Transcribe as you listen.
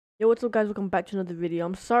Yo, what's up guys, welcome back to another video.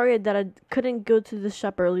 I'm sorry that I couldn't go to the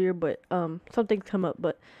shop earlier, but something come up,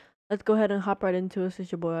 but let's go ahead and hop right into it.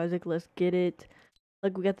 It's your boy Isaac, let's get it.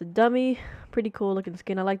 Like, we got the dummy, pretty cool looking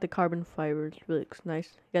skin. I like the carbon fiber, it really looks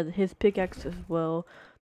nice. Got his pickaxe as well.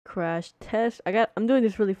 Crash test, I'm doing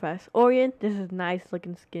this really fast. Orion, this is nice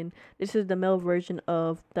looking skin. This is the male version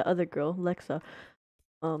of the other girl, Lexa.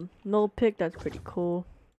 Null pick, that's pretty cool.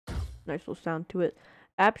 Nice little sound to it.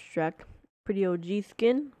 Abstract, pretty OG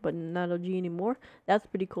skin, but not OG anymore. That's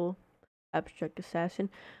pretty cool. Abstract assassin.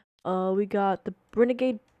 We got the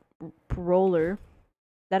renegade roller.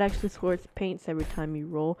 That actually squirts paints every time you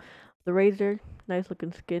roll. The razor, nice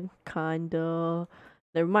looking skin. Kinda.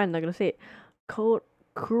 Never mind, I'm not gonna say it.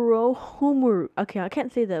 Kurohumuru. Okay, I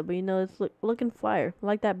can't say that, but you know, it's looking fire. I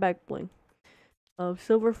like that back bling.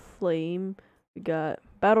 Silver flame. We got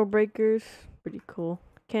battle breakers. Pretty cool.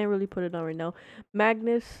 Can't really put it on right now.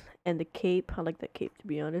 Magnus and the cape. I like that cape, to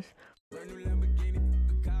be honest.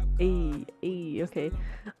 Okay.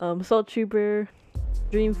 Salt Trooper,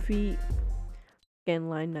 Dream Feet,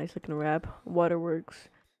 Scanline, nice looking wrap, Waterworks.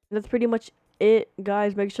 And that's pretty much it,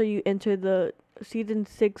 guys. Make sure you enter the season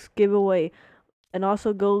 6 giveaway, and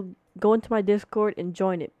also go into my Discord and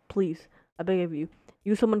join it, please. I beg of you.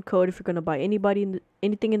 Use someone code if you're gonna buy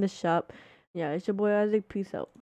anything in the shop. Yeah, it's your boy Isaac. Peace out.